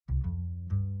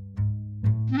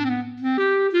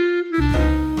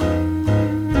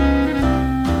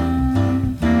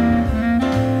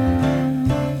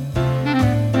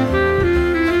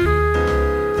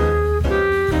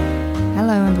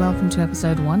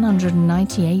episode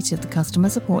 198 of the Customer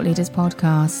Support Leaders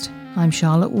podcast. I'm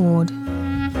Charlotte Ward.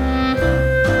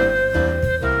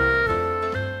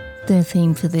 The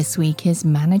theme for this week is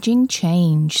managing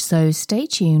change, so stay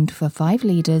tuned for 5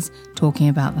 leaders talking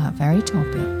about that very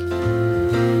topic.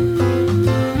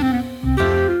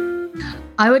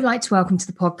 I would like to welcome to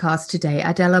the podcast today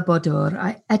Adela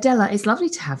Bodur. Adela, it's lovely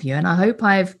to have you, and I hope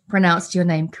I've pronounced your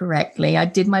name correctly. I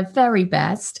did my very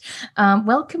best.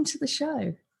 Welcome to the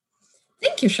show.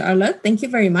 Thank you, Charlotte. Thank you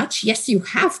very much. Yes, you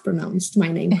have pronounced my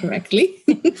name correctly.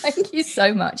 Thank you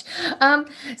so much.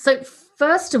 So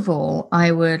first of all,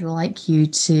 I would like you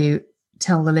to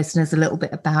tell the listeners a little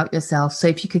bit about yourself. So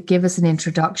if you could give us an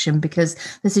introduction, because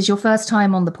this is your first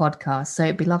time on the podcast. So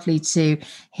it'd be lovely to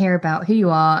hear about who you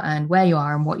are and where you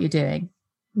are and what you're doing.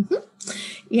 Mm-hmm.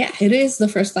 Yeah, it is the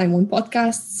first time on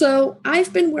podcast. So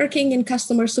I've been working in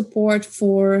customer support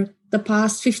for the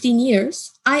past 15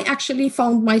 years. I actually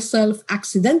found myself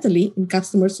accidentally in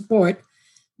customer support,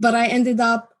 but I ended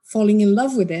up falling in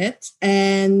love with it,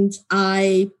 and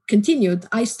I continued.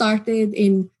 I started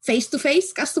in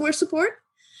face-to-face customer support,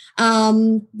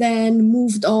 then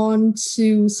moved on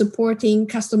to supporting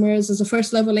customers as a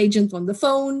first-level agent on the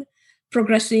phone,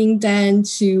 progressing then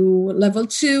to level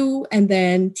 2, and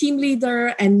then team leader,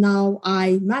 and now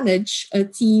I manage a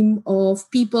team of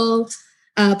people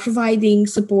providing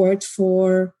support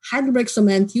for Heidelberg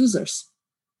Cement users.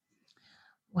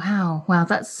 Wow,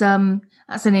 that's an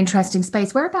interesting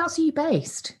space. Whereabouts are you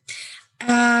based?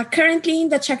 Currently in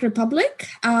the Czech Republic.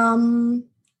 I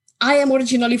am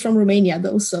originally from Romania,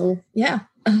 though, so yeah.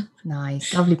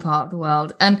 Nice, lovely part of the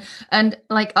world. And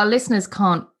like our listeners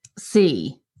can't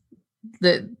see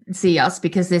us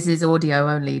because this is audio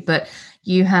only, but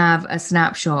you have a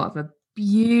snapshot of a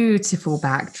beautiful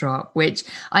backdrop, which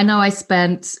I know I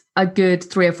spent a good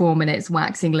 3 or 4 minutes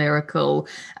waxing lyrical.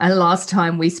 And last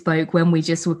time we spoke, when we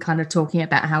just were kind of talking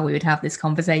about how we would have this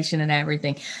conversation and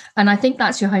everything. And I think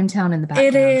that's your hometown in the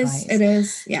background. It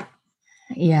is. Yeah.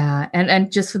 Yeah. And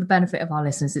just for the benefit of our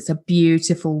listeners, it's a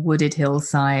beautiful wooded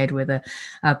hillside with a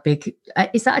big,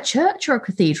 is that a church or a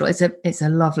cathedral? It's a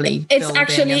lovely It's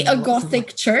actually a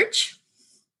Gothic church.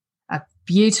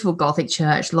 Beautiful Gothic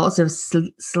church, lots of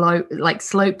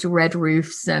sloped red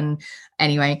roofs. And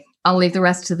anyway, I'll leave the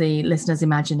rest to the listeners'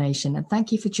 imagination. And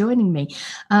thank you for joining me.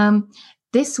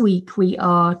 This week, we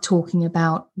are talking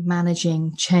about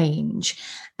managing change.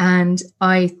 And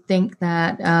I think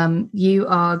that you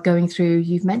are going through,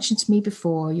 you've mentioned to me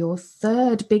before, your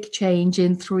 3rd big change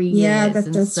in 3 years. Yeah,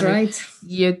 that's right.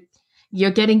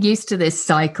 You're getting used to this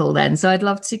cycle then. So I'd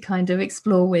love to kind of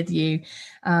explore with you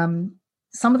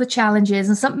some of the challenges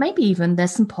and some, maybe even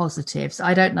there's some positives.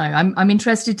 I don't know. I'm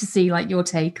interested to see hear your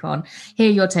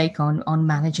take on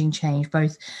managing change,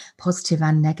 both positive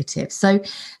and negative. So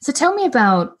tell me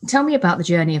about the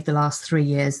journey of the last 3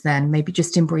 years then, maybe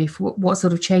just in brief, what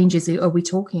sort of changes are we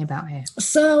talking about here?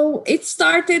 So it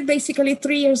started basically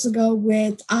 3 years ago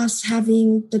with us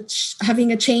having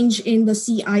a change in the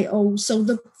CIO. So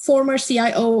the former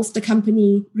CIO of the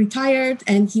company retired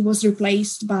and he was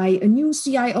replaced by a new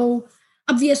CIO.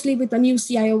 Obviously, with a new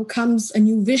CIO comes a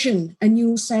new vision, a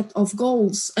new set of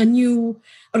goals, a new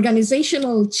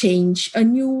organizational change, a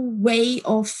new way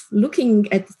of looking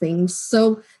at things.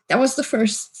 So that was the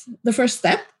first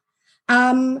step.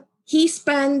 He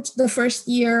spent the first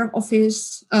year of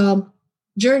his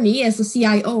journey as a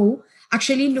CIO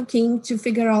actually looking to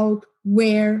figure out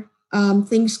where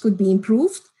things could be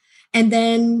improved. And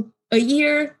then a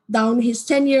year down his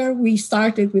tenure, we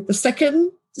started with the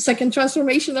second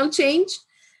transformational change.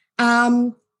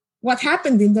 What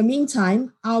happened in the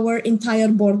meantime, our entire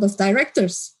board of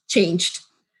directors changed.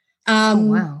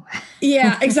 Wow.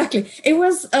 Yeah, exactly. It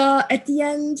was at the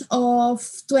end of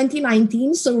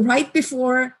 2019, so right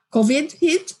before COVID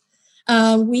hit.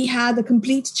 We had a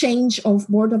complete change of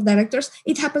board of directors.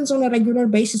 It happens on a regular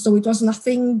basis, so it was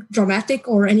nothing dramatic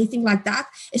or anything like that.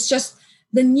 It's just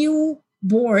the new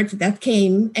board that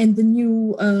came and the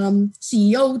new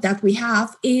CEO that we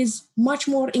have is much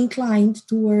more inclined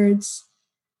towards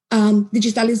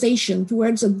digitalization,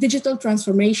 towards a digital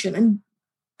transformation. And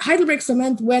Heidelberg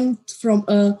Cement went from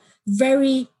a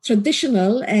very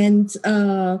traditional and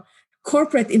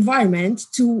corporate environment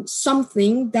to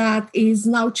something that is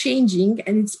now changing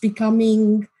and it's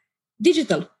becoming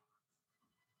digital.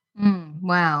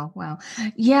 Wow.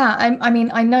 Yeah, I mean,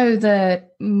 I know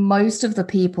that most of the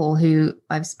people who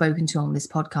I've spoken to on this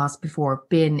podcast before have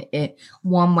been in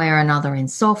one way or another in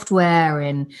software,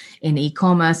 in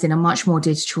e-commerce, in a much more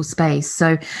digital space.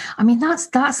 So, I mean,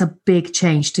 that's a big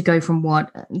change to go from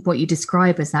what you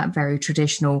describe as that very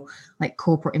traditional, like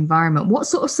corporate environment. What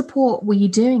sort of support were you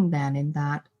doing then in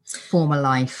that former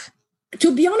life?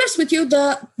 To be honest with you,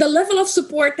 the level of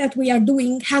support that we are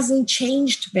doing hasn't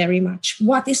changed very much.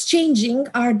 What is changing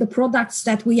are the products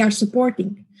that we are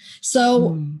supporting.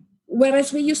 So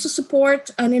whereas we used to support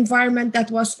an environment that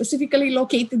was specifically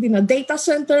located in a data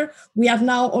center, we are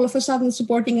now all of a sudden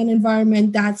supporting an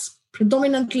environment that's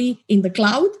predominantly in the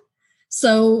cloud.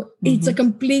 So it's a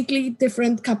completely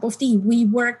different cup of tea. We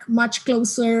work much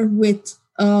closer with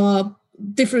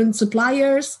different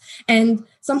suppliers, and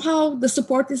somehow the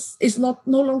support is no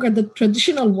longer the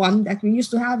traditional one that we used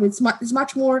to have. It's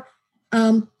much more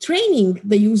training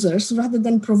the users rather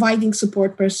than providing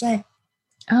support per se.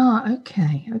 Oh,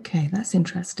 okay, that's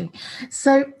interesting.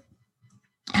 So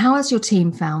how has your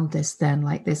team found this then,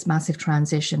 like this massive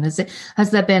transition?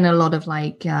 Has there been a lot of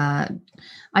like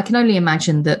I can only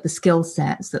imagine that the skill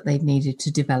sets that they've needed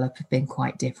to develop have been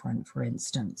quite different, for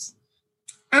instance?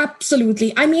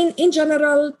 Absolutely. I mean, in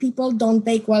general, people don't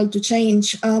take well to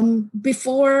change.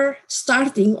 Before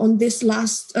starting on this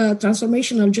last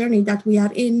transformational journey that we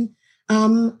are in,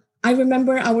 I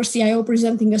remember our CIO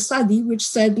presenting a study which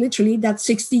said literally that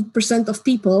 60% of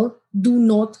people do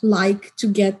not like to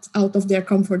get out of their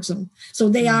comfort zone. So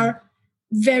they are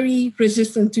very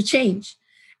resistant to change.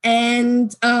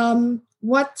 And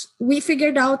what we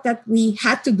figured out that we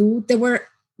had to do, there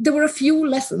were a few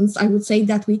lessons, I would say,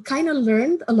 that we kind of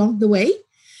learned along the way.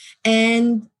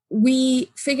 And we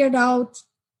figured out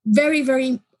very,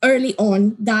 very early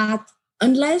on that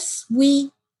unless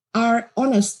we are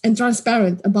honest and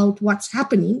transparent about what's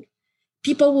happening,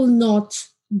 people will not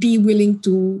be willing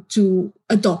to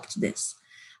adopt this.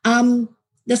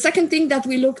 The second thing that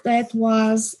we looked at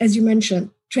was, as you mentioned,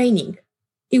 training.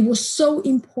 It was so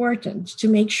important to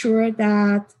make sure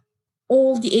that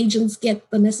all the agents get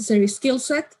the necessary skill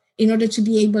set in order to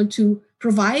be able to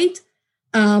provide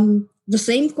the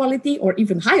same quality or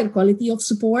even higher quality of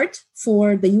support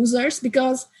for the users,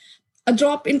 because a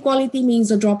drop in quality means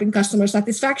a drop in customer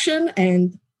satisfaction,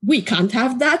 and we can't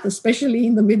have that, especially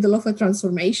in the middle of a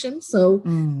transformation. So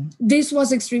this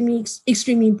was extremely,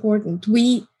 extremely important.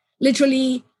 We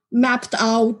literally mapped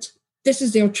out, this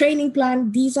is your training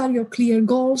plan, these are your clear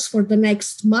goals for the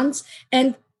next months.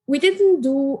 And we didn't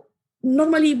do,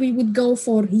 normally we would go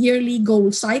for yearly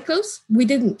goal cycles. We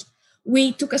didn't.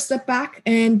 We took a step back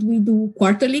and we do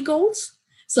quarterly goals.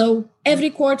 So every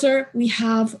quarter we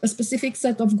have a specific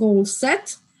set of goals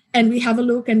set, and we have a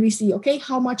look and we see, okay,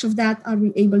 how much of that are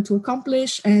we able to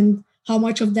accomplish, and how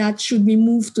much of that should we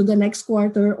move to the next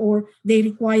quarter, or they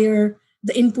require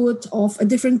the input of a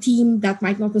different team that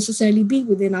might not necessarily be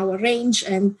within our range,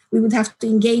 and we would have to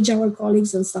engage our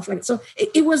colleagues and stuff like that. So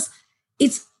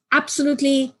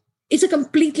it's a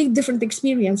completely different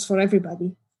experience for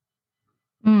everybody.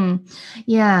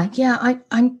 Yeah.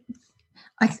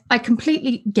 I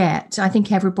completely get. I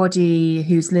think everybody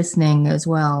who's listening as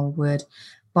well would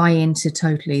buy into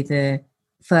totally the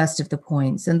first of the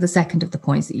points, and the second of the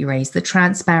points that you raised. The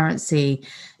transparency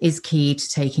is key to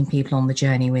taking people on the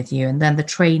journey with you, and then the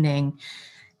training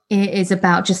is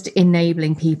about just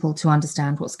enabling people to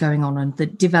understand what's going on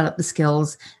and develop the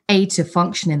skills, A, to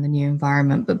function in the new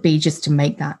environment, but B, just to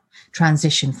make that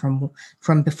transition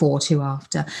from before to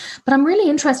after. But I'm really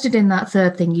interested in that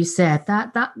third thing you said,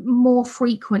 that more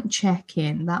frequent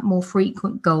check-in, that more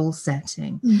frequent goal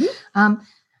setting.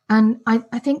 And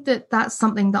I think that's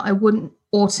something that I wouldn't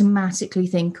automatically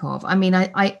think of. I mean,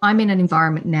 I'm in an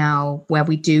environment now where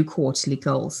we do quarterly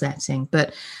goal setting,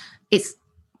 but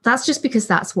that's just because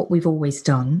that's what we've always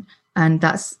done. And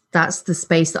that's the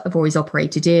space that I've always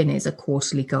operated in, is a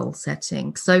quarterly goal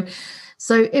setting. So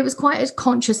it was quite a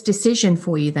conscious decision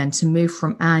for you then to move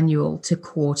from annual to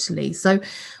quarterly. So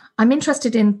I'm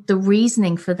interested in the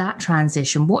reasoning for that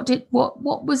transition. What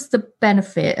was the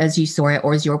benefit, as you saw it,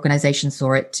 or as your organization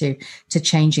saw it, to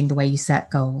changing the way you set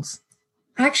goals?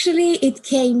 Actually, it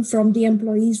came from the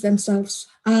employees themselves.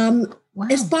 Wow.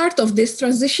 As part of this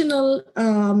transitional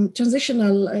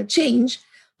change,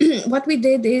 what we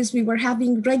did is we were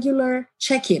having regular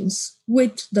check-ins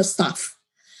with the staff,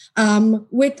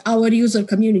 with our user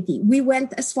community. We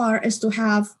went as far as to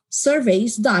have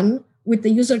surveys done with the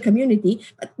user community,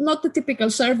 but not the typical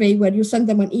survey where you send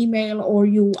them an email or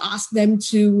you ask them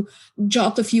to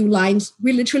jot a few lines.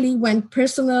 We literally went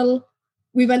personal.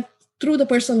 We went through the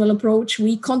personal approach.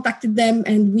 We contacted them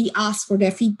and we asked for their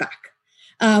feedback.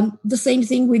 The same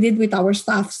thing we did with our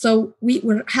staff. So we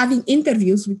were having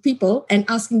interviews with people and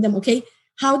asking them, okay,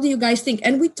 how do you guys think?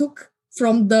 And we took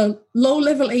from the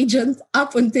low-level agent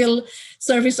up until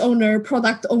service owner,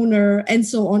 product owner, and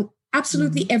so on.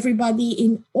 Absolutely everybody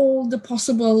in all the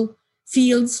possible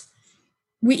fields.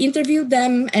 We interviewed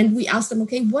them and we asked them,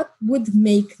 okay, what would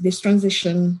make this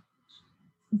transition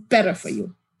better for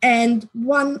you. And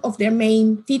one of their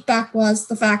main feedback was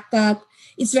the fact that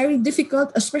it's very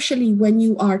difficult, especially when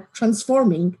you are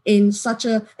transforming at such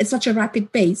a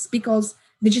rapid pace, because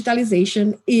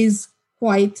digitalization is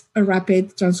quite a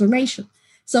rapid transformation.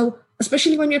 So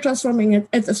especially when you're transforming it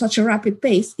at such a rapid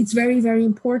pace, it's very, very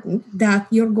important that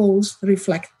your goals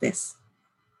reflect this.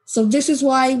 So this is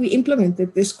why we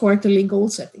implemented this quarterly goal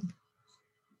setting.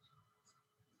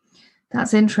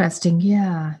 That's interesting.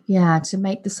 Yeah. To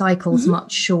make the cycles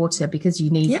much shorter, because you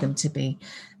need them to be.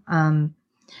 And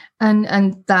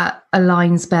that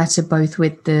aligns better both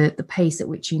with the pace at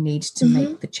which you need to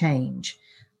make the change,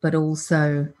 but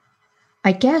also,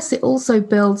 I guess it also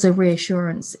builds a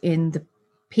reassurance in the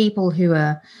people who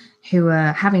are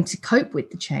having to cope with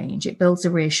the change. It builds a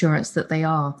reassurance that they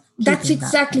are. That's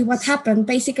exactly what happened.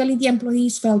 Basically, the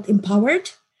employees felt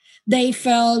empowered. They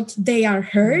felt they are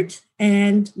heard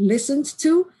and listened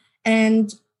to,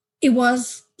 and it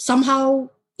was somehow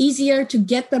easier to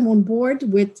get them on board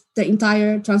with the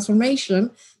entire transformation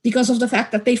because of the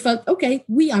fact that they felt, okay,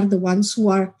 we are the ones who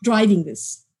are driving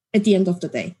this at the end of the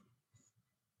day.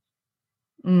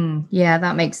 Yeah,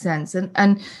 that makes sense.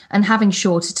 And having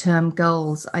shorter term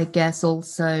goals, I guess,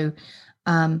 also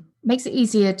makes it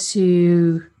easier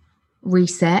to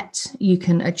reset. You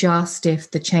can adjust if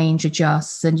the change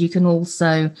adjusts, and you can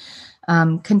also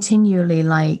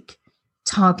continually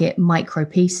target micro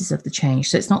pieces of the change.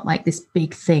 So it's not like this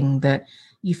big thing that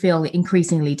you feel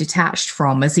increasingly detached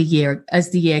from as the year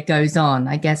goes on.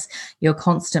 I guess you're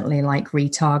constantly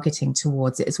retargeting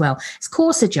towards it as well. It's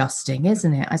course adjusting,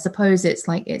 isn't it? I suppose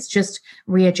it's just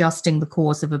readjusting the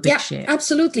course of a big ship.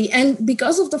 Absolutely. And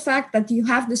because of the fact that you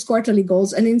have these quarterly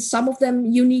goals, and in some of them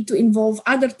you need to involve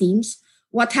other teams,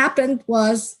 what happened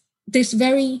was this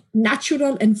very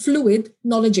natural and fluid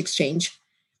knowledge exchange.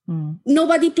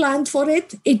 Nobody planned for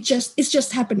it. It's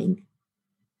just happening.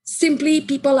 Simply,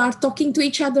 people are talking to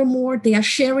each other more. They are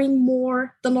sharing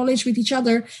more the knowledge with each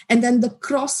other. And then the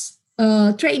cross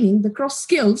training, the cross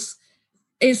skills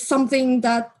is something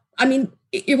that,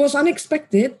 it was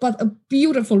unexpected, but a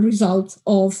beautiful result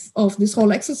of this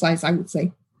whole exercise, I would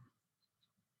say.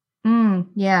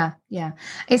 Yeah.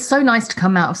 It's so nice to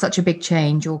come out of such a big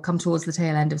change, or come towards the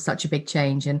tail end of such a big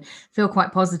change, and feel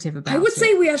quite positive about it. I would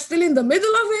say we are still in the middle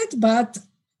of it, but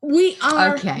we're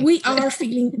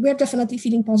definitely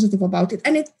feeling positive about it.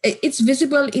 And it's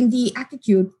visible in the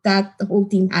attitude that the whole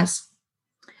team has.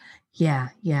 Yeah.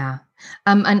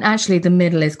 And actually the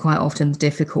middle is quite often the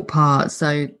difficult part.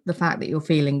 So the fact that you're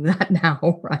feeling that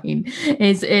now, right,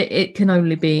 is it can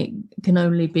only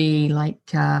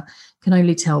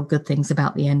tell good things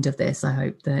about the end of this. I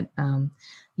hope that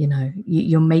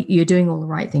you're doing all the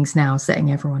right things now,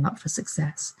 setting everyone up for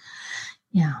success.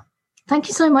 Yeah. Thank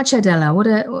you so much, Adela. What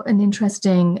an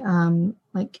interesting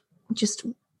just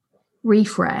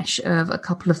refresh of a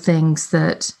couple of things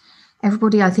that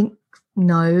everybody, I think,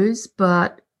 knows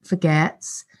but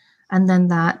forgets. And then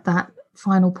that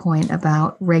final point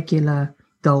about regular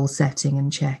goal setting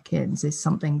and check-ins is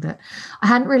something that I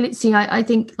hadn't really seen. I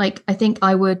think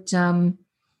I would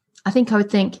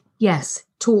think, yes,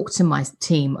 talk to my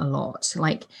team a lot,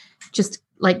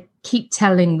 keep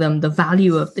telling them the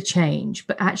value of the change,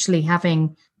 but actually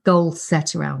having goals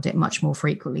set around it much more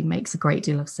frequently makes a great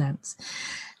deal of sense.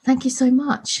 Thank you so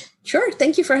much. Sure.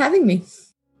 Thank you for having me.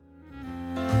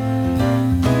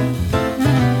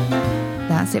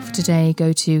 That's it for today.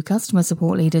 Go to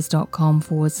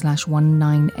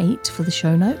customersupportleaders.com/198 for the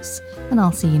show notes, and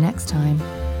I'll see you next time.